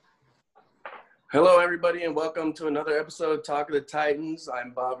Hello, everybody, and welcome to another episode of Talk of the Titans.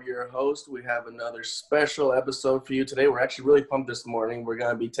 I'm Bob, your host. We have another special episode for you today. We're actually really pumped this morning. We're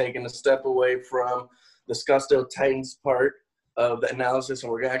going to be taking a step away from the Scottsdale Titans part of the analysis,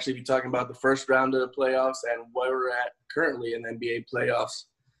 and we're going to actually be talking about the first round of the playoffs and where we're at currently in the NBA playoffs,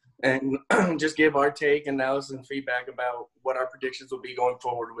 and just give our take, analysis, and feedback about what our predictions will be going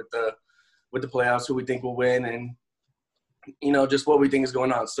forward with the playoffs, who we think will win, and just what we think is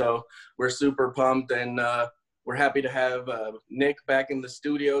going on. So we're super pumped, and we're happy to have Nick back in the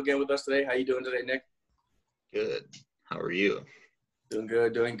studio again with us today. How you doing today, Nick? Good. How are you? Doing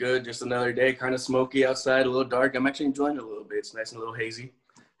good. Just another day, kind of smoky outside, a little dark. I'm actually enjoying it a little bit. It's nice and a little hazy.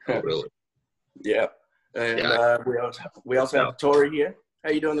 Oh, really? Yeah. And we also have Tori here. How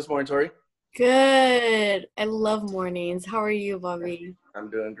you doing this morning, Tori? Good. I love mornings. How are you, Bobby?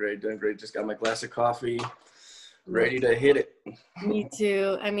 I'm doing great. Just got my glass of coffee. Ready to hit it. Me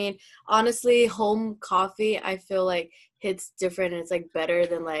too. I mean, honestly, home coffee, I feel like hits different. And it's like better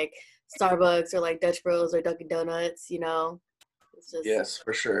than like Starbucks or like Dutch Bros or Dunkin' Donuts, It's just... Yes,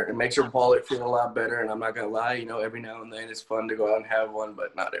 for sure. It makes your wallet feel a lot better. And I'm not going to lie, every now and then it's fun to go out and have one,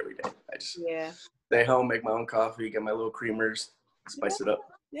 but not every day. I just stay home, make my own coffee, get my little creamers, spice it up.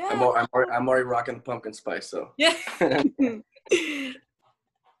 Yeah. I'm already rocking the pumpkin spice, so. Yeah.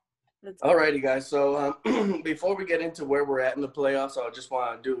 Alrighty, guys. So before we get into where we're at in the playoffs, I just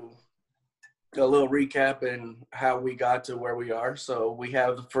want to do a little recap and how we got to where we are. So we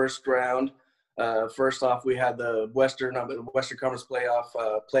have the first round. First off, we had the Western Conference playoff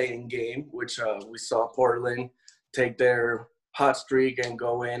play-in game, which we saw Portland take their hot streak and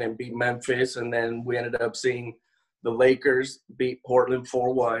go in and beat Memphis, and then we ended up seeing the Lakers beat Portland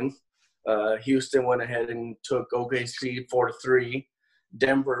 4-1. Houston went ahead and took OKC 4-3.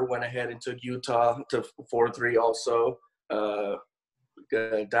 Denver went ahead and took Utah to 4-3 also.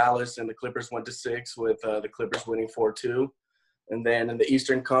 Dallas and the Clippers went to 6 with the Clippers winning 4-2. And then in the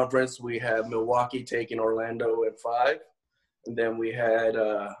Eastern Conference, we have Milwaukee taking Orlando at 5. And then we had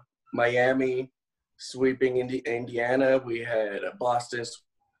Miami sweeping Indiana. We had Boston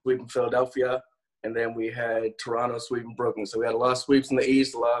sweeping Philadelphia. And then we had Toronto sweeping Brooklyn. So we had a lot of sweeps in the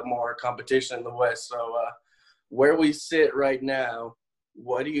East, a lot more competition in the West. So where we sit right now,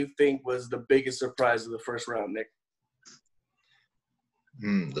 what do you think was the biggest surprise of the first round, Nick?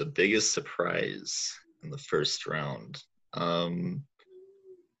 The biggest surprise in the first round. I'm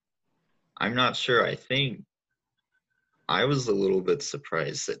not sure. I think I was a little bit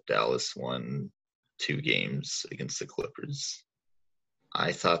surprised that Dallas won 2 games against the Clippers.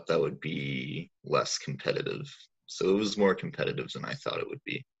 I thought that would be less competitive. So it was more competitive than I thought it would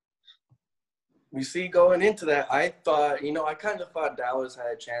be. You see, going into that, I thought, I kind of thought Dallas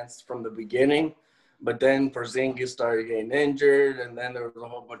had a chance from the beginning, but then Porzingis started getting injured, and then there was a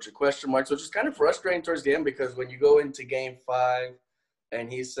whole bunch of question marks, which is kind of frustrating towards the end because when you go into Game 5 and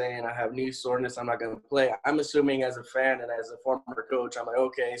he's saying, I have knee soreness, I'm not going to play, I'm assuming as a fan and as a former coach, I'm like,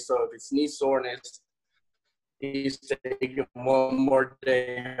 okay, so if it's knee soreness, he's taking one more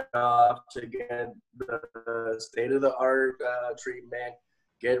day off to get the state-of-the-art treatment,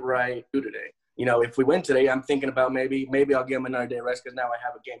 get right, do today. If we win today, I'm thinking about maybe I'll give him another day rest because now I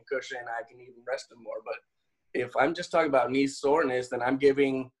have a game cushion and I can even rest him more. But if I'm just talking about knee soreness, then I'm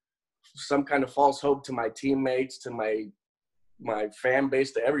giving some kind of false hope to my teammates, to my fan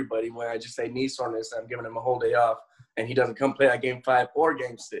base, to everybody. When I just say knee soreness, I'm giving him a whole day off, and he doesn't come play at Game 5 or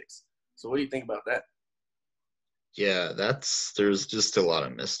Game 6. So what do you think about that? Yeah, there's just a lot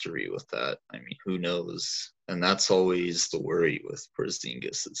of mystery with that. I mean, who knows? And that's always the worry with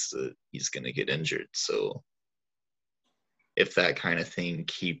Porzingis is that he's going to get injured. So if that kind of thing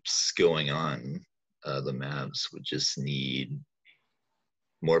keeps going on, the Mavs would just need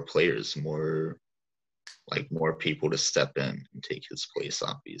more players, more people to step in and take his place,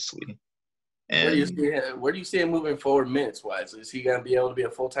 obviously. And where do you see him moving forward minutes-wise? Is he going to be able to be a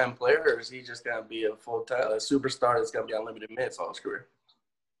full-time player, or is he just going to be a full-time superstar that's going to be on limited minutes all his career?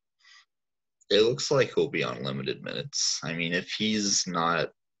 It looks like he'll be on limited minutes. I mean, if he's not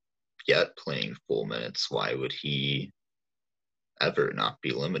yet playing full minutes, why would he ever not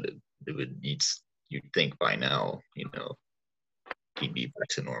be limited? You'd think by now, he'd be back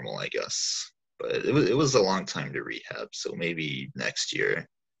to normal, I guess. But it was a long time to rehab, so maybe next year,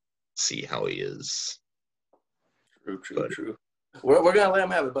 see how he is. True. We're going to let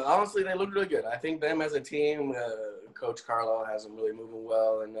them have it. But honestly, they look really good. I think them as a team, Coach Carlisle has them really moving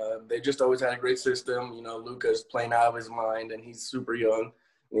well. And they just always had a great system. Luka's playing out of his mind, and he's super young.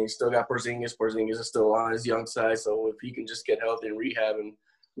 And he's still got Porzingis. Porzingis is still on his young side. So if he can just get healthy and rehab and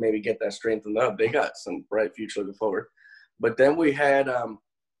maybe get that strengthened up, they got some bright future looking forward. But then we had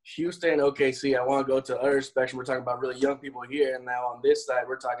Houston, OKC, I want to go to the other spectrum. We're talking about really young people here. And now on this side,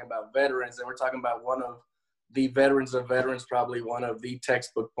 we're talking about veterans. And we're talking about one of the veterans of veterans, probably one of the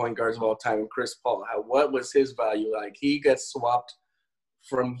textbook point guards of all time, Chris Paul. What was his value like? He gets swapped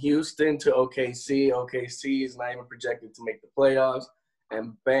from Houston to OKC. OKC is not even projected to make the playoffs.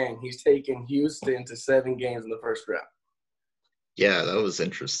 And bang, he's taking Houston to 7 games in the first round. Yeah, that was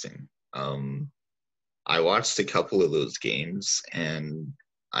interesting. I watched a couple of those games, and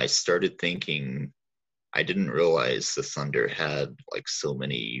I started thinking I didn't realize the Thunder had like so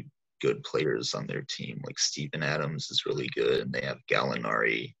many good players on their team. Like Steven Adams is really good, and they have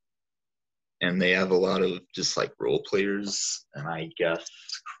Gallinari, and they have a lot of just like role players. And I guess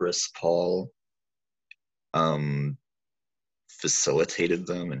Chris Paul facilitated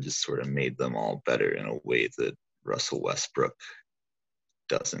them and just sort of made them all better in a way that Russell Westbrook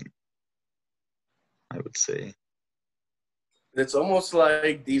doesn't, I would say. It's almost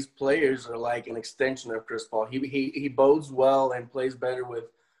like these players are like an extension of Chris Paul. He bodes well and plays better with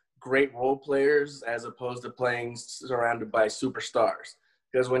great role players as opposed to playing surrounded by superstars.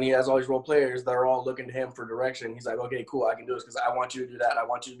 Because when he has all these role players, they're all looking to him for direction. He's like, okay, cool, I can do this because I want you to do that. I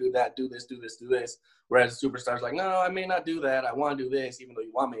want you to do that, do this, do this, do this. Whereas the superstar's like, no, I may not do that. I want to do this, even though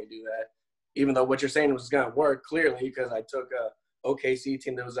you want me to do that. Even though what you're saying was going to work, clearly, because I took a OKC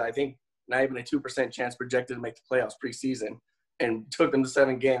team that was, I think, not even a 2% chance projected to make the playoffs preseason, and took them to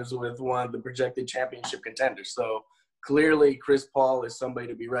 7 games with one of the projected championship contenders. So clearly Chris Paul is somebody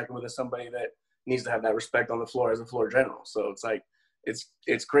to be reckoned with, and somebody that needs to have that respect on the floor as a floor general. So it's like,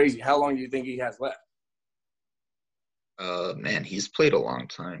 it's crazy. How long do you think he has left? Man, he's played a long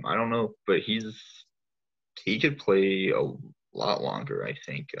time. I don't know, but he could play a lot longer, I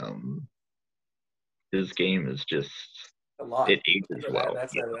think. His game is just A lot. it ages well.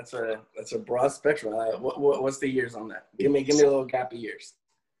 That's a broad spectrum. What's the years on that? Give me a little gap of years.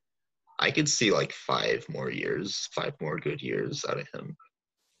 I could see like 5 more good years out of him.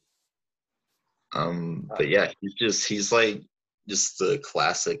 But yeah, he's like just the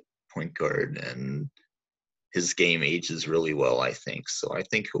classic point guard, and his game ages really well, I think. So I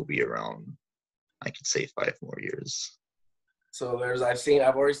think he'll be around, I could say 5 more years. So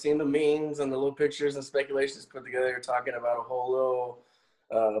I've already seen the memes and the little pictures and speculations put together talking about a whole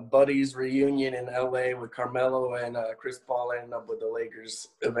little buddies reunion in LA with Carmelo and Chris Paul ending up with the Lakers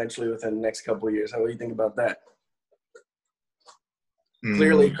eventually within the next couple of years. What do you think about that?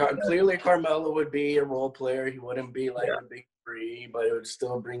 Clearly Carmelo would be a role player. He wouldn't be like a big three, but it would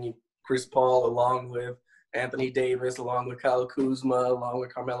still bring you Chris Paul along with Anthony Davis, along with Kyle Kuzma, along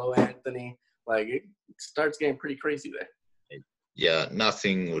with Carmelo Anthony. Like, it starts getting pretty crazy there. Yeah,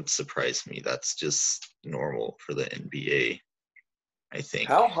 nothing would surprise me. That's just normal for the NBA, I think.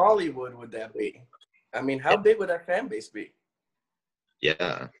 How Hollywood would that be? I mean, how big would that fan base be?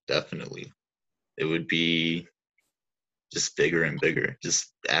 Yeah, definitely. It would be just bigger and bigger.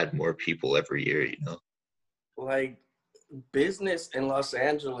 Just add more people every year, you know? Like, business in Los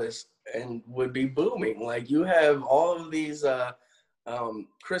Angeles and would be booming. Like, you have all of these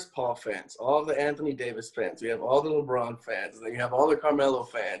Chris Paul fans, all the Anthony Davis fans, you have all the LeBron fans, and then you have all the Carmelo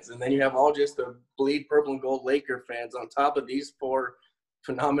fans, and then you have all just the bleed purple and gold Laker fans on top of these 4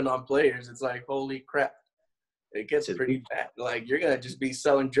 phenomenon players. It's like, holy crap. It gets pretty bad. Like, you're going to just be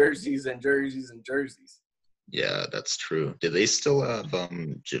selling jerseys and jerseys and jerseys. Yeah, that's true. Do they still have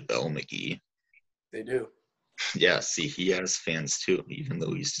JaVale McGee? They do. Yeah, see, he has fans too, even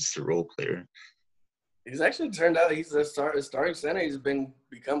though he's just a role player. He's actually turned out he's a starting center. He's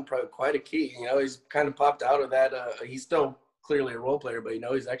become quite a key. You know, he's kind of popped out of that. He's still clearly a role player, but, you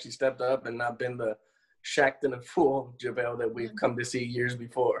know, he's actually stepped up and not been the Shaqtin' a fool JaVale that we've come to see years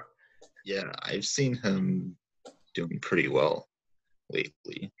before. Yeah, I've seen him doing pretty well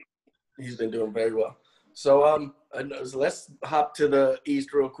lately. He's been doing very well. So let's hop to the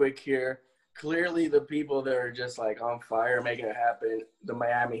East real quick here. Clearly the people that are just like on fire, making it happen, the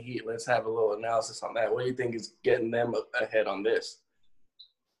Miami Heat. Let's have a little analysis on that. What do you think is getting them ahead on this?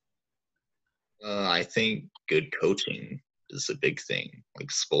 I think good coaching is a big thing. Like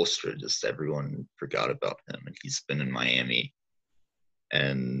Spoelstra, just everyone forgot about him, and he's been in Miami.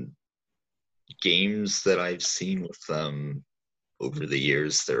 And games that I've seen with them over the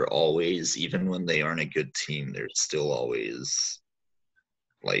years, they're always, even when they aren't a good team, they're still always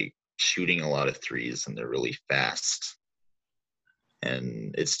like shooting a lot of threes, and they're really fast.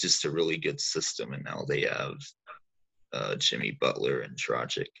 And it's just a really good system. And now they have Jimmy Butler and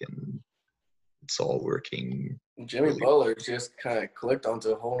Dragic, and it's all working. Jimmy really Butler just kind of clicked onto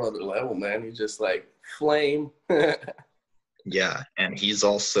a whole other level, man. He's just like flame. Yeah, and he's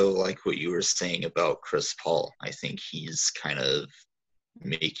also like what you were saying about Chris Paul. I think he's kind of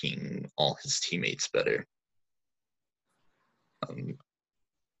making all his teammates better.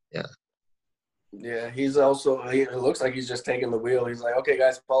 Yeah. Yeah, he's also, it looks like he's just taking the wheel. He's like, okay,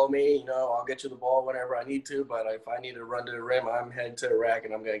 guys, follow me. You know, I'll get you the ball whenever I need to. But if I need to run to the rim, I'm heading to the rack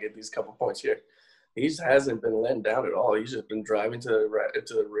and I'm going to get these couple points here. He hasn't been letting down at all. He's just been driving to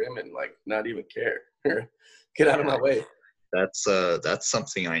the rim and, like, not even care. Get out of my way. That's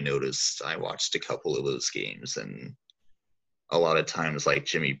something I noticed. I watched a couple of those games, and a lot of times, like,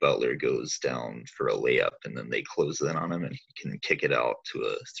 Jimmy Butler goes down for a layup and then they close in on him and he can kick it out to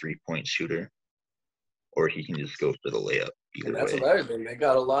a 3-point shooter, or he can just go for the layup. And that's another thing. They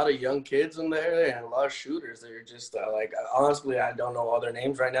got a lot of young kids in there and a lot of shooters. They're just like, honestly, I don't know all their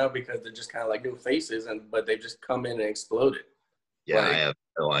names right now because they're just kind of like new faces, but they just come in and exploded. Yeah, like, I have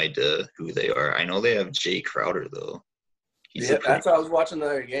no idea who they are. I know they have Jay Crowder, though. That's how I was watching the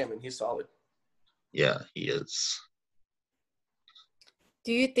other game, and he's solid. Yeah, he is.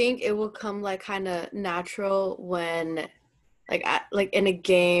 Do you think it will come, like, kind of natural when, like in a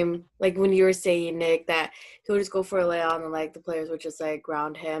game, like when you were saying, Nick, that he would just go for a layup and, like, the players would just, like,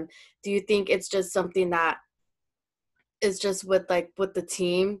 ground him? Do you think it's just something that is just with the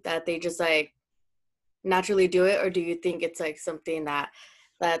team that they just, like, naturally do it, or do you think it's, like, something that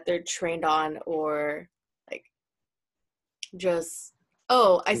they're trained on, or, like, just,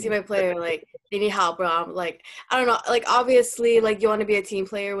 oh, I see my player, like, they need help, bro. I'm like, I don't know. Like, obviously, like, you want to be a team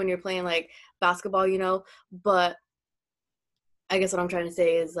player when you're playing, like, basketball, you know, but I guess what I'm trying to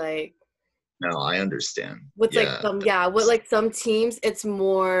say is, like, no, I understand. With, like, some teams, it's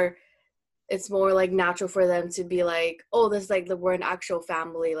more like natural for them to be like, oh, this is like we're an actual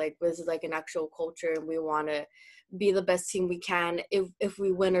family, like this is like an actual culture, and we want to be the best team we can if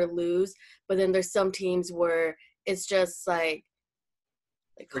we win or lose. But then there's some teams where it's just like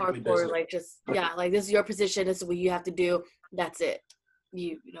hardcore, like, just, yeah, like, this is your position, this is what you have to do, that's it.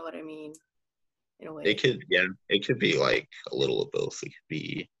 You know what I mean? In a way. It could be like a little of both. It could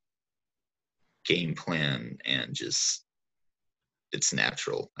be game plan and just it's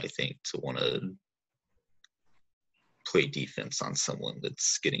natural, I think, to want to play defense on someone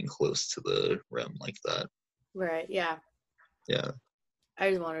that's getting close to the rim like that. Right, yeah. Yeah. I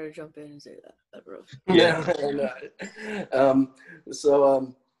just wanted to jump in and say that bro. Yeah.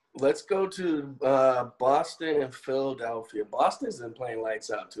 So let's go to Boston and Philadelphia. Boston's been playing lights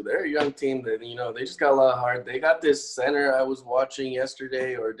out too. They're a young team that, you know, they just got a lot of heart. They got this center I was watching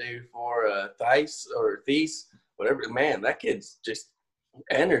yesterday or day before, Thies, whatever. Man, that kid's just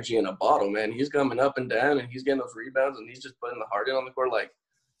energy in a bottle, man. He's coming up and down and he's getting those rebounds and he's just putting the heart in on the court. Like,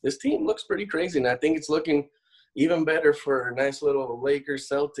 this team looks pretty crazy, and I think it's looking even better for a nice little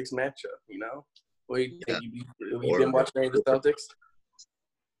Lakers-Celtics matchup, you know? What do you think? You been watching any of the Celtics?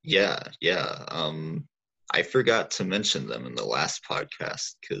 Yeah. I forgot to mention them in the last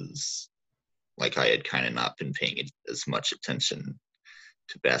podcast because, like, I had kind of not been paying as much attention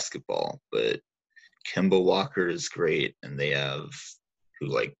to basketball. But Kemba Walker is great, and they have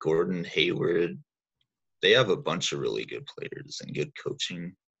Gordon Hayward. They have a bunch of really good players and good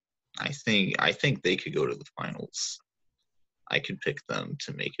coaching. I think they could go to the finals. I could pick them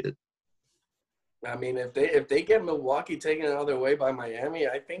to make it. I mean, if they get Milwaukee taken another way by Miami,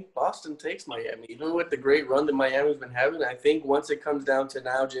 I think Boston takes Miami. Even with the great run that Miami's been having, I think once it comes down to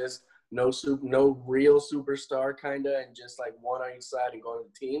now just no real superstar kind of, and just like one on each side and going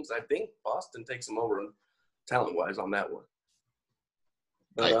to teams, I think Boston takes them over talent-wise on that one.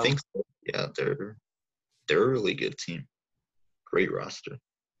 But, I think so. Yeah, they're a really good team. Great roster.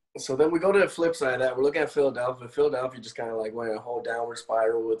 So then we go to the flip side of that. We're looking at Philadelphia. Philadelphia just kind of like went a whole downward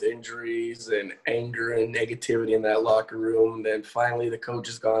spiral with injuries and anger and negativity in that locker room. And then finally the coach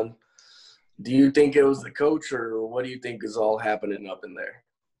is gone. Do you think it was the coach, or what do you think is all happening up in there?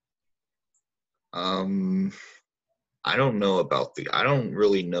 I don't know I don't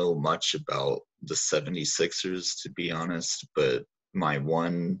really know much about the 76ers, to be honest, but my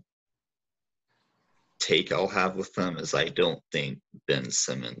one take I'll have with them is I don't think Ben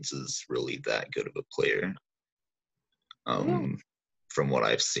Simmons is really that good of a player. From what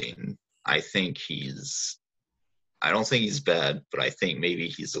I've seen, I don't think he's bad, but I think maybe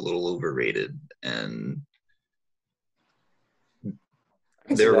he's a little overrated. And I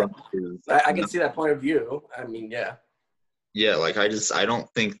can see that point of view. I mean, yeah. Yeah, like I don't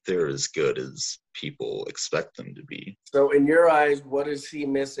think they're as good as people expect them to be. So in your eyes, what is he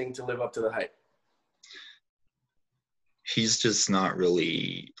missing to live up to the hype? He's just not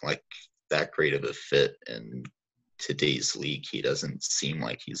really like that great of a fit in today's league. He doesn't seem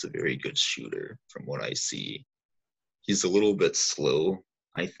like he's a very good shooter from what I see. He's a little bit slow,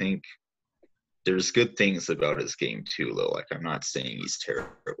 I think. there's good things about his game too, though. Like, I'm not saying he's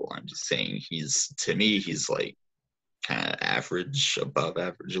terrible. I'm just saying to me, he's like kind of average, above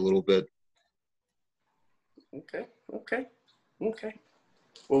average a little bit. Okay.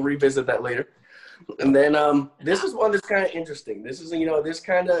 We'll revisit that later. And then this is one that's kind of interesting. This is, it's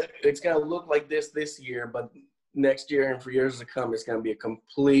going to look like this year, but next year and for years to come, it's going to be a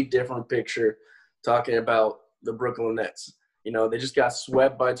complete different picture talking about the Brooklyn Nets. They just got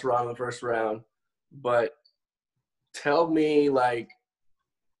swept by Toronto in the first round. But tell me, like,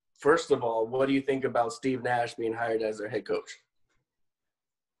 first of all, what do you think about Steve Nash being hired as their head coach?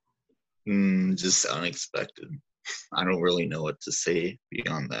 Just unexpected. I don't really know what to say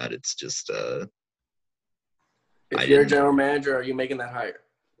beyond that. It's just if you're a general manager, are you making that hire?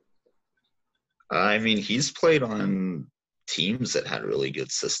 I mean, he's played on teams that had really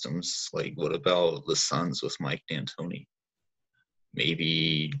good systems. Like, what about the Suns with Mike D'Antoni?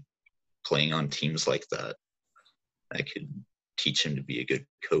 Maybe playing on teams like that could teach him to be a good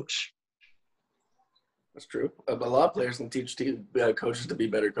coach. That's true. A lot of players can teach coaches to be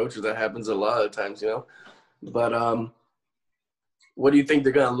better coaches. That happens a lot of times, But what do you think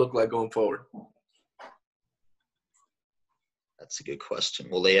they're going to look like going forward? That's a good question.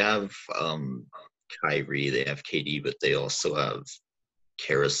 Well, they have Kyrie, they have KD, but they also have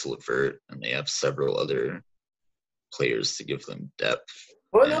Karis LeVert, and they have several other players to give them depth.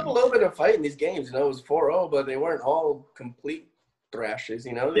 Putting up a little bit of fight in these games. It was 4-0, but they weren't all complete thrashes.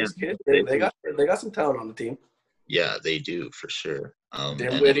 These kids, they got some talent on the team. Yeah, they do for sure.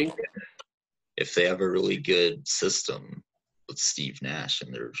 Dinwiddie. If they have a really good system with Steve Nash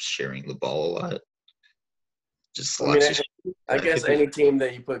and they're sharing the ball a lot, I guess any team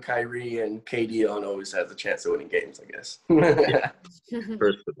that you put Kyrie and KD on always has a chance of winning games, I guess. Yeah.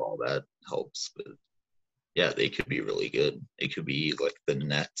 First of all, that helps. But yeah, they could be really good. It could be like the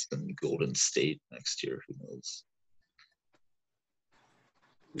Nets and Golden State next year. Who knows?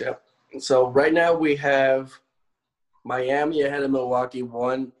 Yep. So right now we have Miami ahead of Milwaukee,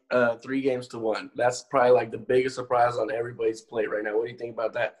 3-1. That's probably like the biggest surprise on everybody's plate right now. What do you think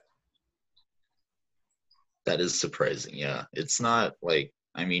about that? That is surprising, yeah. It's not like,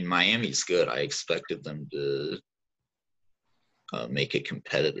 Miami's good. I expected them to make it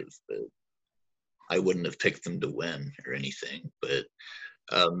competitive, but I wouldn't have picked them to win or anything. But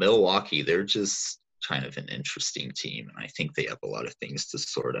Milwaukee, they're just kind of an interesting team, and I think they have a lot of things to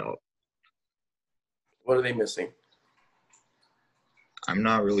sort out. What are they missing? I'm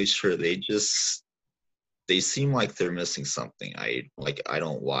not really sure. They seem like they're missing something. I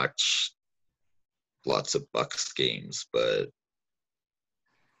don't watch lots of Bucks games, but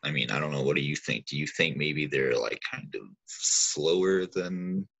I don't know. What do you think? Do you think maybe they're like kind of slower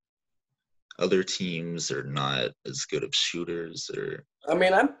than other teams, or not as good of shooters? Or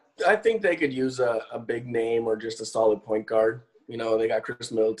I think they could use a big name or just a solid point guard. They got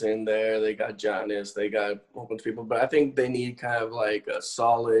Chris Middleton there, they got Giannis, they got a whole bunch of people, but I think they need kind of like a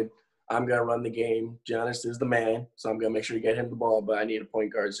solid, I'm going to run the game. Giannis is the man, so I'm going to make sure you get him the ball, but I need a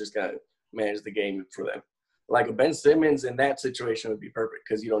point guard that's just going to manage the game for them. Like a Ben Simmons in that situation would be perfect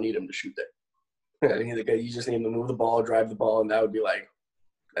because you don't need him to shoot there. You just need him to move the ball, drive the ball, and that'd be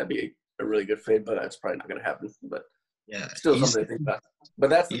a really good fit, but that's probably not going to happen. But yeah, still something to think about. But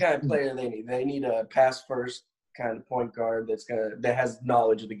that's the kind of player they need. They need a pass first kind of point guard that has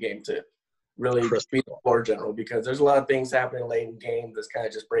knowledge of the game to really be the floor general, because there's a lot of things happening late in games that's kind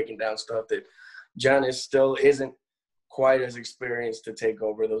of just breaking down stuff that Giannis still isn't quite as experienced to take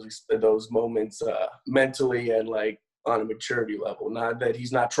over those moments mentally and like on a maturity level. Not that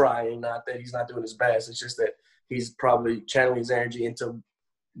he's not trying, not that he's not doing his best. It's just that he's probably channeling his energy into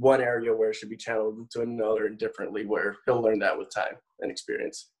one area where it should be channeled into another and differently, where he'll learn that with time and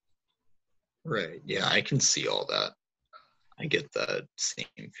experience. Right. Yeah, I can see all that. I get that same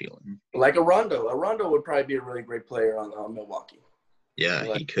feeling. Like a Rondo. A Rondo would probably be a really great player on Milwaukee.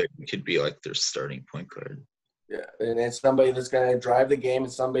 Yeah, he could be like their starting point guard. Yeah, and it's somebody that's going to drive the game,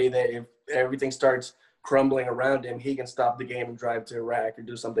 and somebody that if everything starts crumbling around him, he can stop the game and drive to a rack or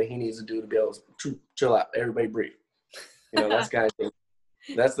do something he needs to do to be able to chill out. Everybody breathe. That's kind of thing.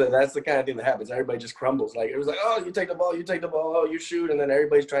 That's the kind of thing that happens. Everybody just crumbles. Like, it was like, oh, you take the ball, oh, you shoot, and then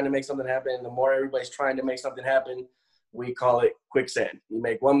everybody's trying to make something happen. And the more everybody's trying to make something happen, we call it quicksand. You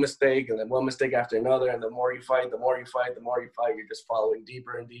make one mistake and then one mistake after another, and the more you fight, you're just following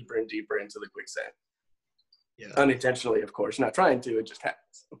deeper and deeper and deeper into the quicksand. Yeah. Unintentionally, of course. Not trying to, it just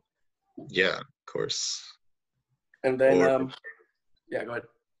happens. Yeah, of course. And then, yeah, go ahead.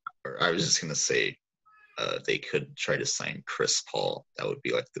 Or I was just going to say, they could try to sign Chris Paul. That would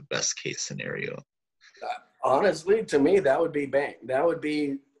be like the best case scenario. Honestly, to me, that would be bang. That would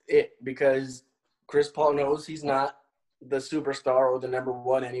be it, because Chris Paul knows he's not the superstar or the number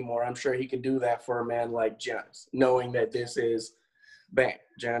one anymore. I'm sure he could do that for a man like Giannis, knowing that this is, bam,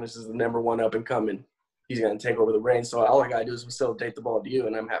 Giannis is the number one up and coming. He's going to take over the reign. So all I got to do is facilitate the ball to you,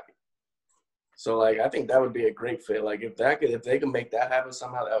 and I'm happy. So, like, I think that would be a great fit. Like, if they can make that happen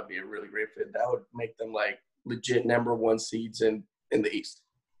somehow, that would be a really great fit. That would make them, like, legit number one seeds in the East.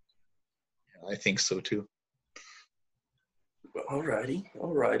 I think so, too. All righty.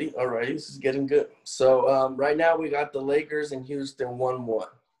 This is getting good. So, right now we got the Lakers and Houston 1-1.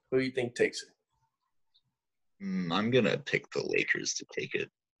 Who do you think takes it? I'm going to pick the Lakers to take it.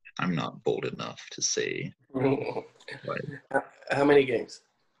 I'm not bold enough to say. How many games?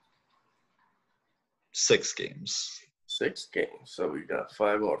 6 games. 6 games. So we got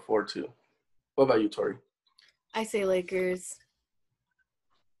 5 more, 4-2. What about you, Tori? I say Lakers.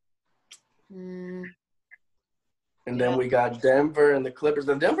 And then we got Denver and the Clippers.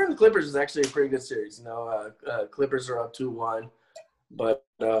 The Denver and the Clippers is actually a pretty good series. You know, Clippers are up 2-1. But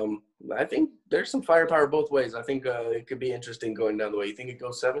I think there's some firepower both ways. I think it could be interesting going down the way. You think it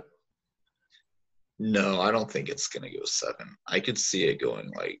goes 7? No, I don't think it's going to go 7. I could see it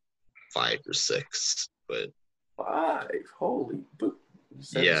going like 5 or 6. But 5? Holy boot.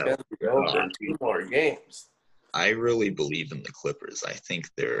 Yeah. 2 more games. I really believe in the Clippers. I think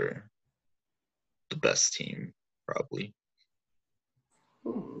they're the best team, probably.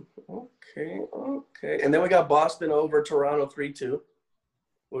 Okay. And then we got Boston over Toronto 3-2.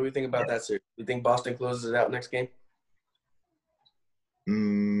 What do we think about that series? Do you think Boston closes it out next game?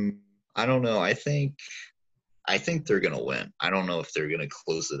 I don't know. I think they're going to win. I don't know if they're going to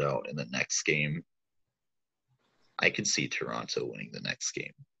close it out in the next game. I could see Toronto winning the next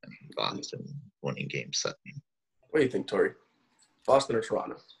game and Boston winning game 7. What do you think, Tori? Boston or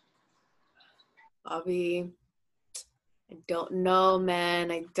Toronto? Bobby, I don't know,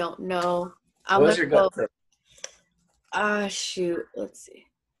 man. I don't know. What's your gut say? Shoot. Let's see.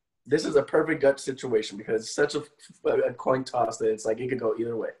 This is a perfect gut situation because it's such a coin toss that it's like it could go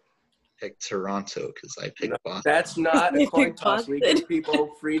either way. Pick Toronto because I picked Boston. That's not a coin toss. We give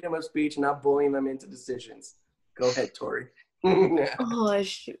people freedom of speech, not bullying them into decisions. Go ahead, Tori. Oh,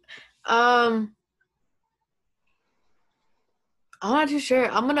 shoot. I'm not too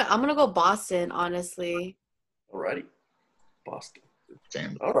sure. I'm gonna go Boston, honestly. Alrighty. Boston.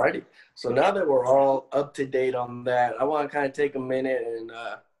 Damn. Alrighty. So now that we're all up to date on that, I want to kind of take a minute and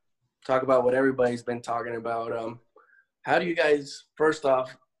talk about what everybody's been talking about. How do you guys, first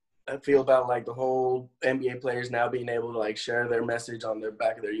off, feel about like the whole NBA players now being able to like share their message on the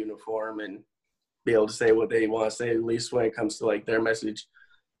back of their uniform and be able to say what they want to say, at least when it comes to like their message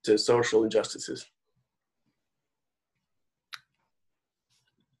to social injustices?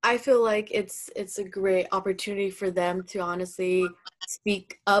 I feel like it's a great opportunity for them to honestly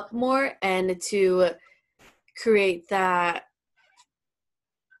speak up more and to create that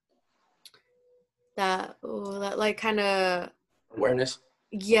like kind of awareness.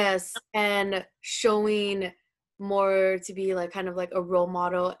 Yes, and showing more to be like kind of like a role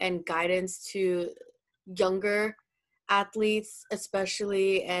model and guidance to younger athletes,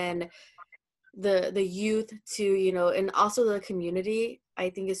 especially, and the youth to, you know, and also the community, I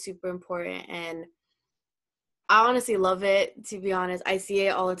think is super important. And I honestly love it, to be honest. I see it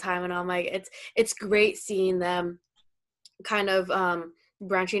all the time and I'm like, it's great seeing them kind of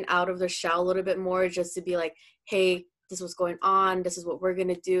branching out of their shell a little bit more, just to be like, hey, this is what's going on, this is what we're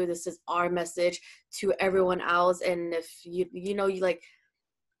gonna do, this is our message to everyone else. And if you know, you like,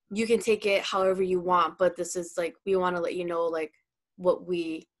 you can take it however you want, but this is like, we want to let you know like what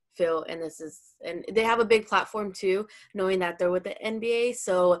we feel. And this is, and they have a big platform too, knowing that they're with the NBA,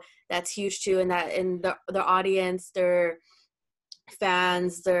 so that's huge too. And that in their audience, their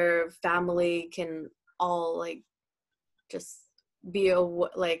fans, their family can all like just be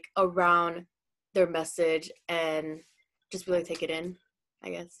like around their message and just really take it in, I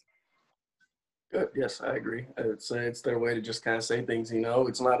guess. Good. Yes, I agree. It's their way to just kind of say things, you know.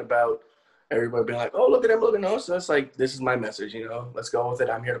 It's not about everybody being like, oh, look at him, look at him. So it's like, this is my message, you know. Let's go with it.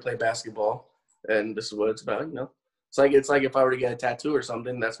 I'm here to play basketball, and this is what it's about, you know. It's like if I were to get a tattoo or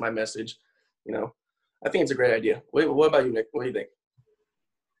something, that's my message, you know. I think it's a great idea. What about you, Nick? What do you think?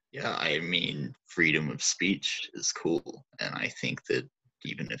 Yeah, I mean, freedom of speech is cool. And I think that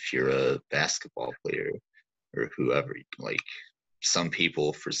even if you're a basketball player or whoever, like, some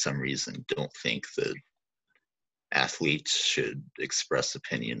people for some reason don't think that athletes should express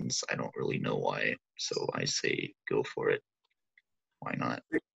opinions. I don't really know why. So I say go for it. Why not?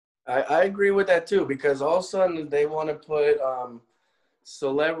 I agree with that too, because all of a sudden they want to put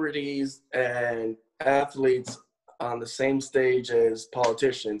celebrities and athletes on the same stage as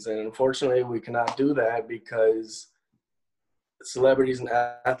politicians. And unfortunately, we cannot do that because celebrities and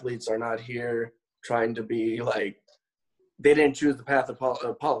athletes are not here trying to be like, they didn't choose the path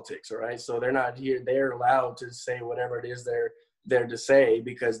of politics, all right? So they're not here. They're allowed to say whatever it is they're there to say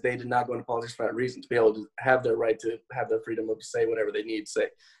because they did not go into politics for that reason, to be able to have their right to have their freedom of say whatever they need to say.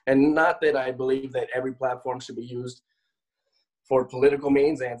 And not that I believe that every platform should be used for political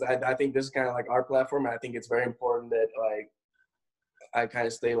means. And I think this is kind of like our platform. And I think it's very important that, like, I kind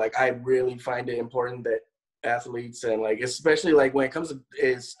of stay, like, I really find it important that athletes and, like, especially, like, when it comes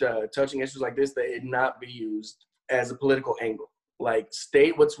to touching issues like this, that it not be used as a political angle. Like,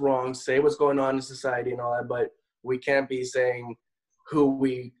 state what's wrong, say what's going on in society and all that, but we can't be saying who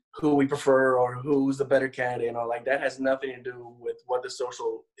we prefer or who's the better candidate and all. Like, that has nothing to do with what the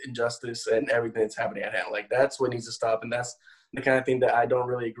social injustice and everything that's happening at hand. Like, that's what needs to stop, and that's the kind of thing that I don't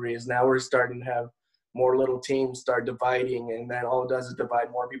really agree is now we're starting to have more little teams start dividing, and then all it does is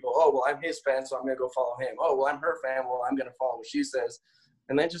divide more people. Oh, well, I'm his fan, so I'm going to go follow him. Oh, well, I'm her fan, well, I'm going to follow what she says.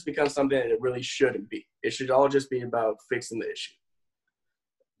 And that just becomes something that it really shouldn't be. It should all just be about fixing the issue.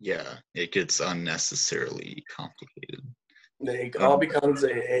 Yeah, it gets unnecessarily complicated. It all becomes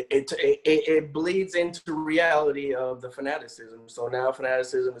it bleeds into reality of the fanaticism. So now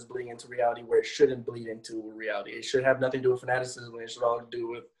fanaticism is bleeding into reality where it shouldn't bleed into reality. It should have nothing to do with fanaticism. It should all do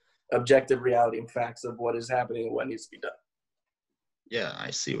with objective reality and facts of what is happening and what needs to be done. Yeah, I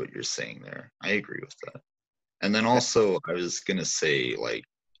see what you're saying there. I agree with that. And then also, I was going to say, like,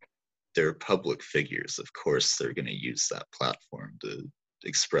 they're public figures. Of course, they're going to use that platform to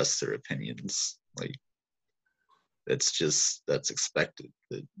express their opinions. Like, that's expected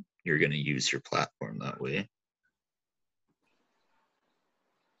that you're going to use your platform that way.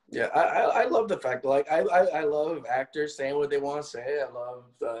 Yeah, I love the fact, like, I love actors saying what they want to say. I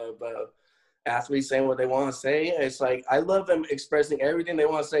love athletes saying what they want to say. It's like, I love them expressing everything they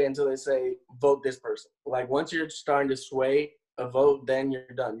want to say until they say, vote this person. Like, once you're starting to sway a vote, then you're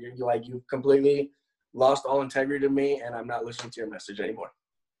done. You're like, you've completely lost all integrity to me, and I'm not listening to your message anymore.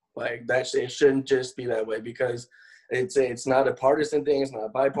 Like, it shouldn't just be that way, because it's not a partisan thing. It's not a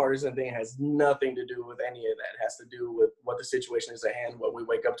bipartisan thing. It has nothing to do with any of that. It has to do with what the situation is at hand, what we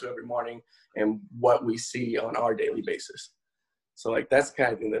wake up to every morning, and what we see on our daily basis. So, like, that's the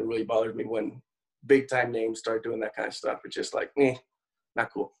kind of thing that really bothers me when big-time names start doing that kind of stuff. It's just like,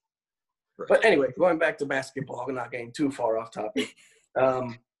 not cool. Right. But anyway, going back to basketball, I'm not getting too far off topic.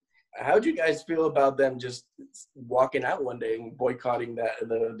 How do you guys feel about them just walking out one day and boycotting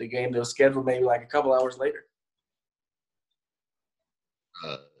the game that was scheduled maybe like a couple hours later?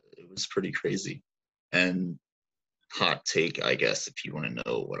 It was pretty crazy. And hot take, I guess, if you want to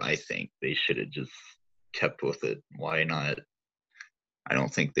know what I think, they should have just kept with it. Why not? I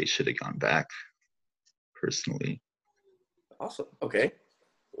don't think they should have gone back, personally. Awesome. Okay.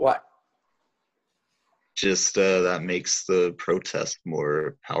 Why? Just that makes the protest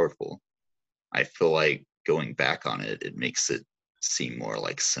more powerful. I feel like going back on it, it makes it seem more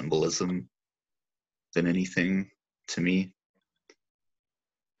like symbolism than anything to me.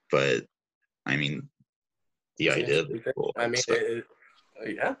 But, I mean, the idea of it, cool. I mean,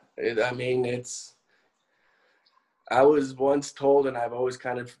 I was once told, and I've always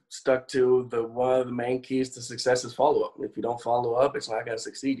kind of stuck to, one of the main keys to success is follow-up. If you don't follow up, it's not going to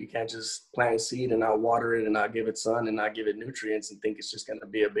succeed. You can't just plant a seed and not water it and not give it sun and not give it nutrients and think it's just going to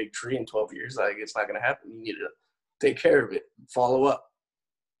be a big tree in 12 years. Like, it's not going to happen. You need to take care of it. Follow up.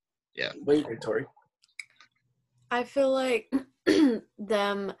 Yeah. What do you think, Tori? I feel like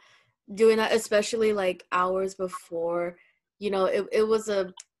them doing that, especially like hours before, it was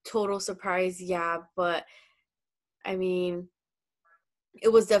a total surprise, yeah, but I mean, it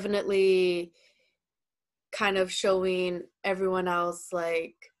was definitely kind of showing everyone else,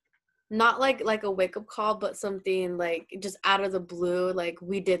 like, not like a wake-up call, but something like just out of the blue, like,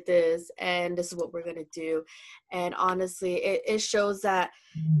 we did this and this is what we're gonna do. And honestly, it shows that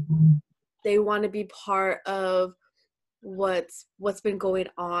they want to be part of what's been going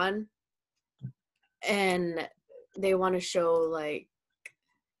on, and they want to show like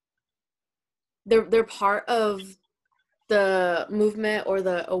they're part of the movement or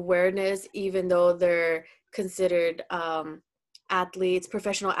the awareness, even though they're considered athletes,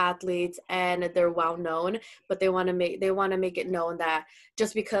 professional athletes, and they're well known. But they want to make it known that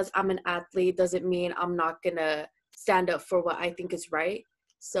just because I'm an athlete doesn't mean I'm not gonna stand up for what I think is right.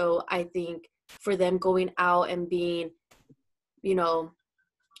 So I think for them going out and being,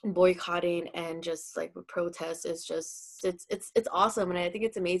 boycotting and just like protest is just it's awesome, and I think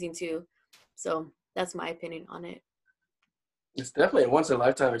it's amazing too. So that's my opinion on it. It's definitely a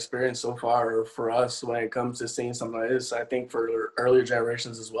once-in-a-lifetime experience so far for us when it comes to seeing something like this. I think for earlier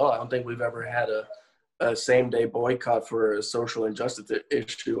generations as well. I don't think we've ever had a same-day boycott for a social injustice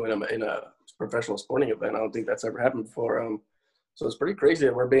issue in a professional sporting event. I don't think that's ever happened before. So it's pretty crazy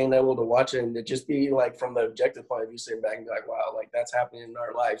that we're being able to watch it and it just be like from the objective point of view, sitting back and be like, wow, like that's happening in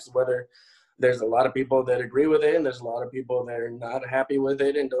our lives. Whether there's a lot of people that agree with it and there's a lot of people that are not happy with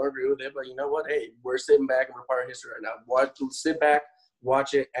it and don't agree with it. But you know what? Hey, we're sitting back and we're part of history right now. Sit back,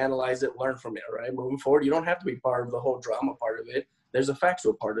 watch it, analyze it, learn from it, right? Moving forward, you don't have to be part of the whole drama part of it. There's a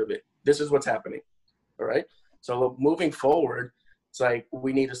factual part of it. This is what's happening, all right? So moving forward, it's like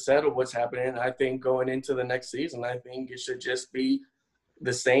we need to settle what's happening. I think going into the next season, I think it should just be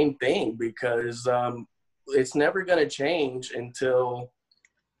the same thing because it's never going to change until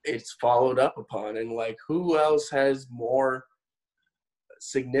it's followed up upon. And like, who else has more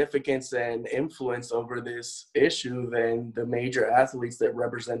significance and influence over this issue than the major athletes that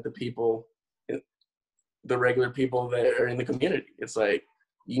represent the people, the regular people that are in the community? It's like,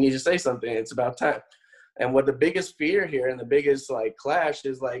 you need to say something. It's about time. And what the biggest fear here and the biggest like clash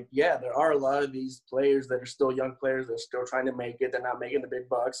is like, yeah, there are a lot of these players that are still young players that are still trying to make it. They're not making the big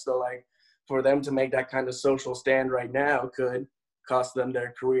bucks. So like for them to make that kind of social stand right now could cost them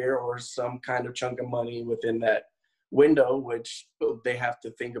their career or some kind of chunk of money within that window, which they have to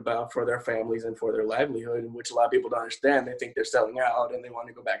think about for their families and for their livelihood, which a lot of people don't understand. They think they're selling out and they want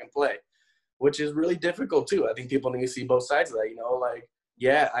to go back and play, which is really difficult too. I think people need to see both sides of that, you know, like,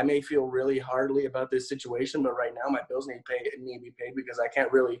 yeah, I may feel really hardly about this situation, but right now my bills need to be paid because I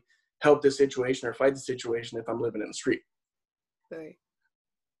can't really help this situation or fight the situation if I'm living in the street. Right.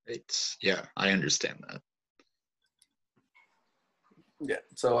 Yeah, I understand that. Yeah,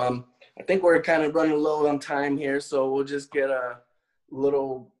 so I think we're kind of running low on time here, so we'll just get a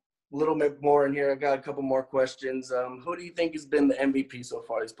little bit more in here. I got a couple more questions. Who do you think has been the MVP so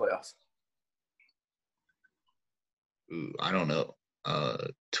far these playoffs? Ooh, I don't know.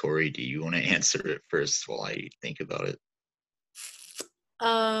 Tori, do you want to answer it first while I think about it?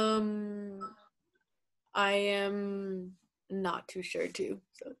 I am not too sure too.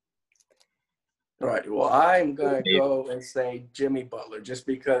 So. All right. Well, I'm gonna go and say Jimmy Butler, just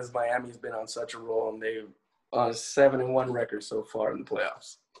because Miami's been on such a roll and they've on a 7-1 record so far in the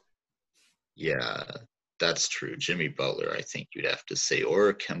playoffs. Yeah, that's true. Jimmy Butler, I think you'd have to say,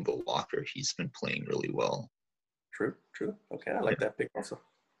 or Campbell Walker. He's been playing really well. True. Okay, I like that pick also.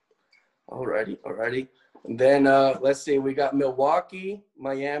 Alrighty. And then let's see, we got Milwaukee,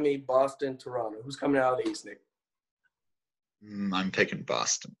 Miami, Boston, Toronto. Who's coming out of the East, Nick? I'm picking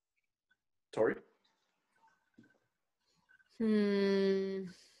Boston. Tori?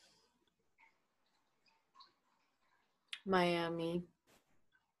 Miami.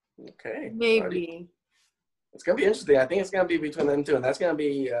 Okay. Maybe. Alrighty. It's going to be interesting. I think it's going to be between them two, and that's going to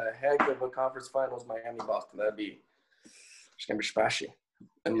be a heck of a conference finals, Miami-Boston. It's going to be spicy.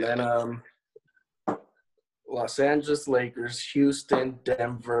 And then Los Angeles Lakers, Houston,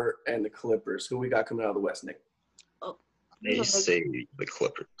 Denver, and the Clippers. Who we got coming out of the West, Nick? They say the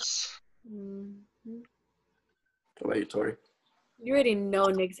Clippers. Mm-hmm. What about you, Tori? You already know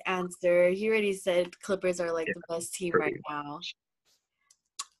Nick's answer. He already said Clippers are like the best team right now.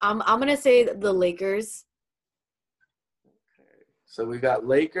 I'm gonna say the Lakers. Okay, so we got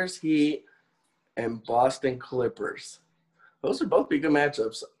Lakers, Heat, and Boston Clippers. Those are both be good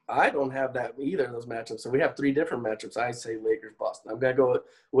matchups. I don't have that either of those matchups. So we have 3 different matchups. I say Lakers, Boston. I'm gonna go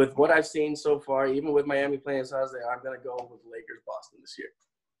with what I've seen so far, even with Miami playing as hard as they are. I'm gonna go with Lakers, Boston this year.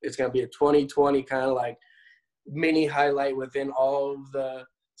 It's gonna be a 2020 kind of like mini highlight within all of the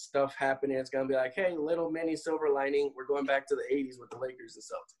stuff happening. It's going to be like, hey, little mini silver lining. We're going back to the 80s with the Lakers and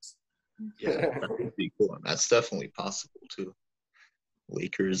Celtics. Yeah, that would be cool. And that's definitely possible, too.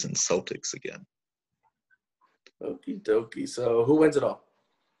 Lakers and Celtics again. Okie dokie. So who wins it all?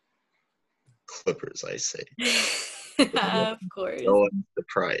 Clippers, I say. Of course. No one's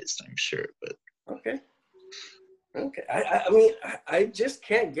surprised, I'm sure. But Okay. I mean, I just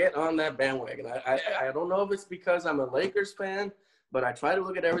can't get on that bandwagon. I don't know if it's because I'm a Lakers fan, but I try to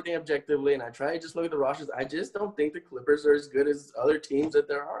look at everything objectively, and I try to just look at the rosters. I just don't think the Clippers are as good as other teams that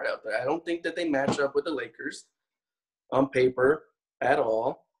there are out there. I don't think that they match up with the Lakers on paper at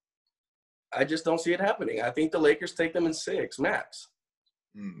all. I just don't see it happening. I think the Lakers take them in 6 max.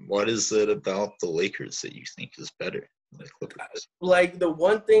 What is it about the Lakers that you think is better than the Clippers? Like, the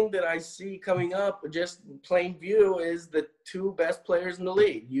one thing that I see coming up, just plain view, is the 2 best players in the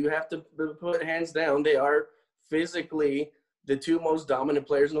league. You have to put hands down. They are physically the 2 most dominant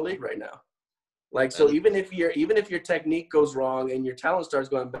players in the league right now. Like, so even if your technique goes wrong and your talent starts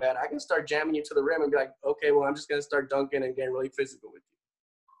going bad, I can start jamming you to the rim and be like, okay, well, I'm just gonna start dunking and getting really physical with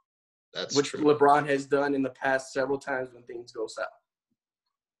you. That's which true. LeBron has done in the past several times when things go south.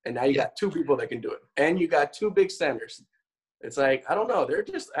 And now you got two people that can do it, and you got two big centers. It's like, I don't know. They're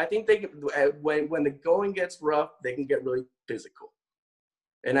just, I think they can, when the going gets rough, they can get really physical.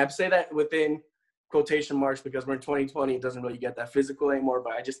 And I say that within quotation marks because we're in 2020. It doesn't really get that physical anymore,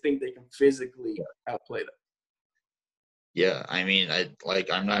 but I just think they can physically outplay them. Yeah, I mean,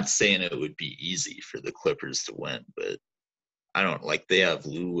 I'm not saying it would be easy for the Clippers to win, but I don't like they have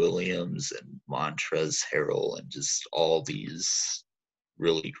Lou Williams and Montrezl Harrell and just all these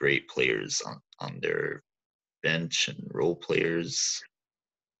really great players on their bench and role players.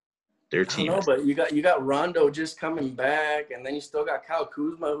 Their team. I don't know, but you got Rondo just coming back, and then you still got Kyle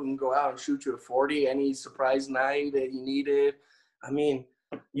Kuzma who can go out and shoot you a 40 any surprise night that you needed. I mean,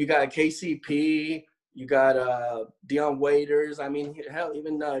 you got KCP, you got Deion Waiters. I mean, hell,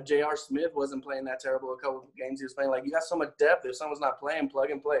 even J.R. Smith wasn't playing that terrible a couple of games he was playing. Like, you got so much depth. If someone's not playing, plug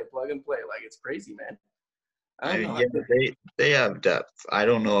and play. Like, it's crazy, man. I mean, yeah, they have depth. I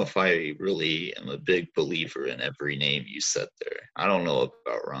don't know if I really am a big believer in every name you said there. I don't know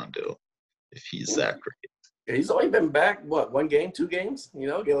about Rondo, if he's that great. He's only been back, what, 1 game, 2 games? You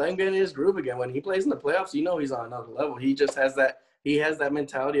know, let him get in his groove again. When he plays in the playoffs, you know he's on another level. He just has that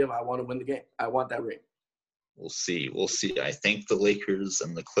mentality of, I want to win the game. I want that ring. We'll see. I think the Lakers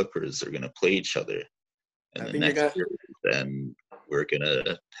and the Clippers are going to play each other in the next year. Then we're going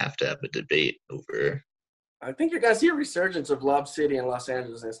to have a debate over. I think you're going to see a resurgence of Lob City in Los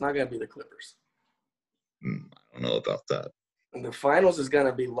Angeles, and it's not going to be the Clippers. I don't know about that. And the finals is going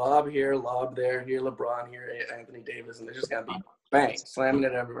to be lob here, lob there, here LeBron, here Anthony Davis, and they're just going to be bang, slamming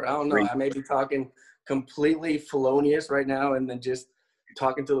it everywhere. I don't know. I may be talking completely felonious right now and then just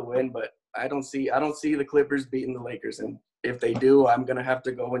talking to the wind, but I don't see the Clippers beating the Lakers. And if they do, I'm going to have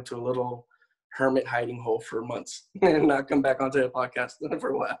to go into a little hermit hiding hole for months and not come back onto the podcast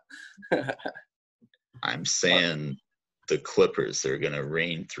for a while. I'm saying the Clippers are going to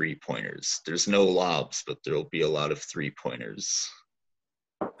rain three-pointers. There's no lobs, but there'll be a lot of three-pointers.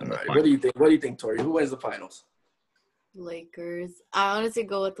 All right. What do you think, Tori? Who wins the finals? Lakers. I honestly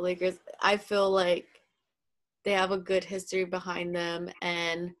go with the Lakers. I feel like they have a good history behind them,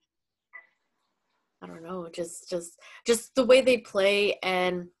 and I don't know, just the way they play,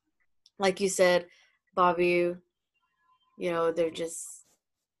 and like you said, Bobby, you know, they're just,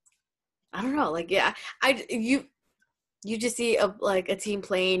 I don't know, like, yeah, you just see a team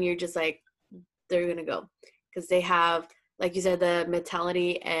playing, you're just like, they're gonna go, because they have, like you said, the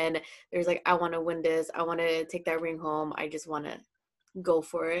mentality, and there's like, I want to win this, I want to take that ring home, I just want to go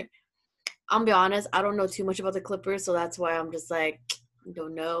for it. I'll be honest, I don't know too much about the Clippers, so that's why I'm just like,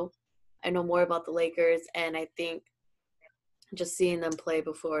 don't know. I know more about the Lakers, and I think just seeing them play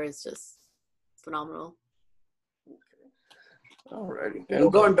before is just phenomenal. All righty.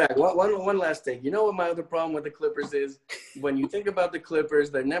 And going back, one last thing. You know what my other problem with the Clippers is? When you think about the Clippers,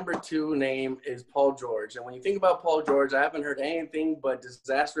 their number 2 name is Paul George. And when you think about Paul George, I haven't heard anything but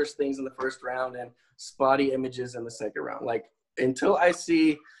disastrous things in the first round and spotty images in the second round. Like, until I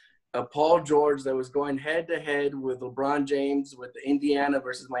see a Paul George that was going head-to-head with LeBron James with the Indiana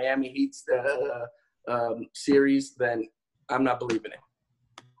versus Miami Heat series, then I'm not believing it.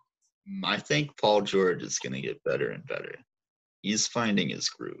 I think Paul George is going to get better and better. He's finding his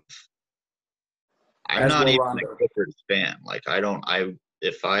groove. I'm not even a Clippers fan. Like,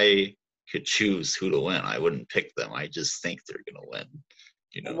 if I could choose who to win, I wouldn't pick them. I just think they're going to win.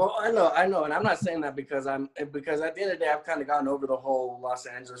 You know? Well, I know, and I'm not saying that because at the end of the day, I've kind of gotten over the whole Los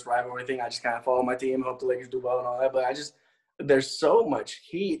Angeles rivalry thing. I just kind of follow my team, hope the Lakers do well and all that. But there's so much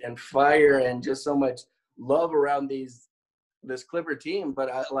heat and fire and just so much love around this Clipper team. But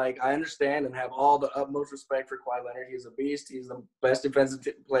I understand and have all the utmost respect for Kawhi Leonard. He's a beast. He's the best defensive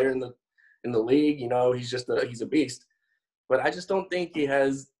player in the league. You know, he's a beast. But I just don't think he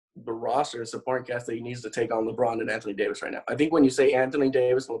has the roster and supporting cast that he needs to take on LeBron and Anthony Davis right now. I think when you say Anthony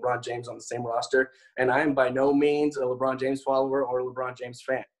Davis and LeBron James on the same roster, and I am by no means a LeBron James follower or a LeBron James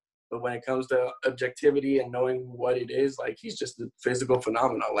fan, but when it comes to objectivity and knowing what it is, like, he's just a physical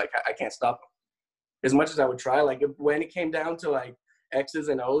phenomenon. Like, I can't stop him. As much as I would try, like, when it came down to like X's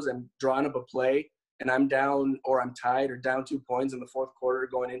and O's and drawing up a play and I'm down or I'm tied or down 2 points in the fourth quarter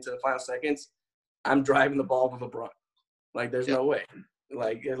going into the final seconds, I'm driving the ball with LeBron. Like, there's no way.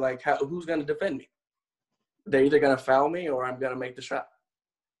 Like who's going to defend me? They're either going to foul me or I'm going to make the shot.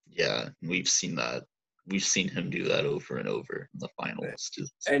 Yeah, we've seen that we've seen him do that over and over in the finals.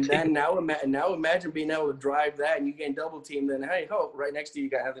 And then now imagine being able to drive that and you getting double teamed. Then hey, right next to you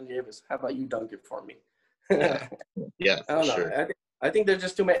got Anthony Davis. How about you dunk it for me? Yeah, I don't know. sure. I think there's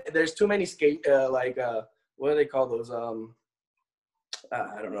just too many. There's too many skate what do they call those?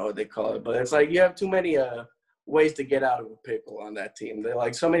 I don't know what they call it, but it's like you have too many ways to get out of a pickle on that team. They're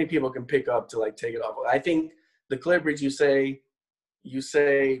like so many people can pick up to like take it off. I think the Clippers, you say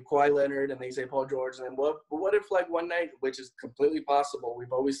Kawhi Leonard and they say Paul George, and then what if like one night, which is completely possible,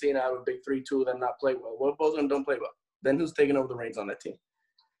 we've always seen out of a big 3, 2 of them not play well. What if both of them don't play well? Then who's taking over the reins on that team?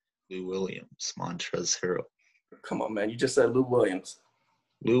 Lou Williams, Montrezl Harrell. Come on, man. You just said Lou Williams.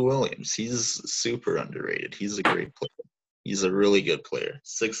 Lou Williams, he's super underrated. He's a great player. He's a really good player.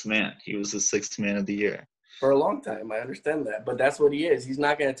 Sixth man. He was the sixth man of the year. For a long time, I understand that. But that's what he is. He's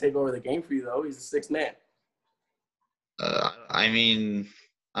not going to take over the game for you, though. He's a sixth man. I mean,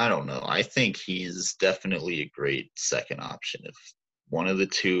 I don't know. I think he's definitely a great second option. If one of the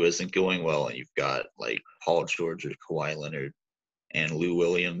two isn't going well and you've got like Paul George or Kawhi Leonard and Lou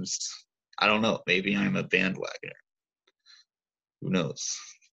Williams, I don't know. Maybe I'm a bandwagoner. Who knows?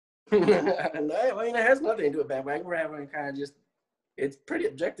 I mean, it has nothing to do with bandwagon. We're having kind of just – it's pretty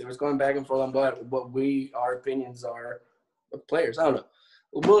objective. It's going back and forth on what our opinions are of players. I don't know.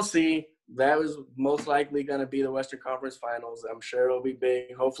 We'll see. That was most likely going to be the Western Conference Finals. I'm sure it'll be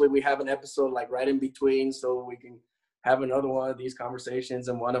big. Hopefully we have an episode like right in between so we can have another one of these conversations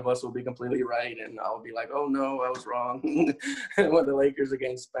and one of us will be completely right and I'll be like, oh, no, I was wrong when the Lakers are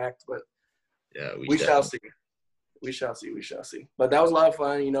getting spacked. But yeah, we shall see. We shall see. But that was a lot of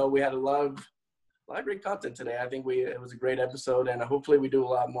fun. You know, we had a lot of great content today. I think it was a great episode, and hopefully we do a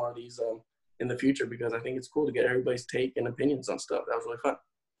lot more of these in the future because I think it's cool to get everybody's take and opinions on stuff. That was really fun.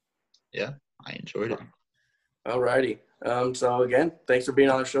 Yeah, I enjoyed it. All righty. So, again, thanks for being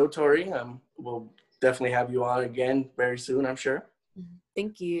on the show, Tori. We'll definitely have you on again very soon, I'm sure.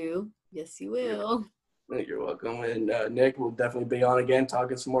 Thank you. Yes, you will. You're welcome. And Nick will definitely be on again,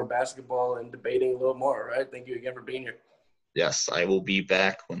 talking some more basketball and debating a little more, all right? Thank you again for being here. Yes, I will be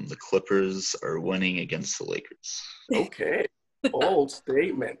back when the Clippers are winning against the Lakers. Okay. Bold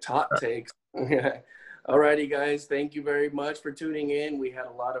statement. Hot takes. All righty, guys. Thank you very much for tuning in. We had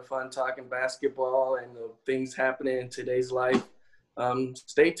a lot of fun talking basketball and the things happening in today's life.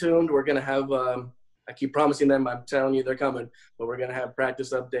 Stay tuned. We're going to have I keep promising them. I'm telling you they're coming. But we're going to have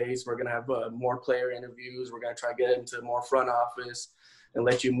practice updates. We're going to have more player interviews. We're going to try to get into more front office and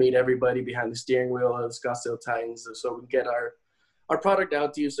let you meet everybody behind the steering wheel of the Scottsdale Titans so we can get our product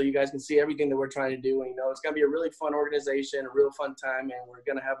out to you so you guys can see everything that we're trying to do. And, you know, it's going to be a really fun organization, a real fun time, and we're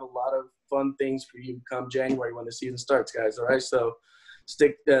going to have a lot of fun things for you come January when the season starts, guys. All right, so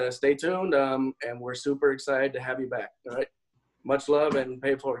stay tuned, and we're super excited to have you back. All right, much love and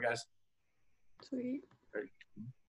pay it forward, guys. Sweet.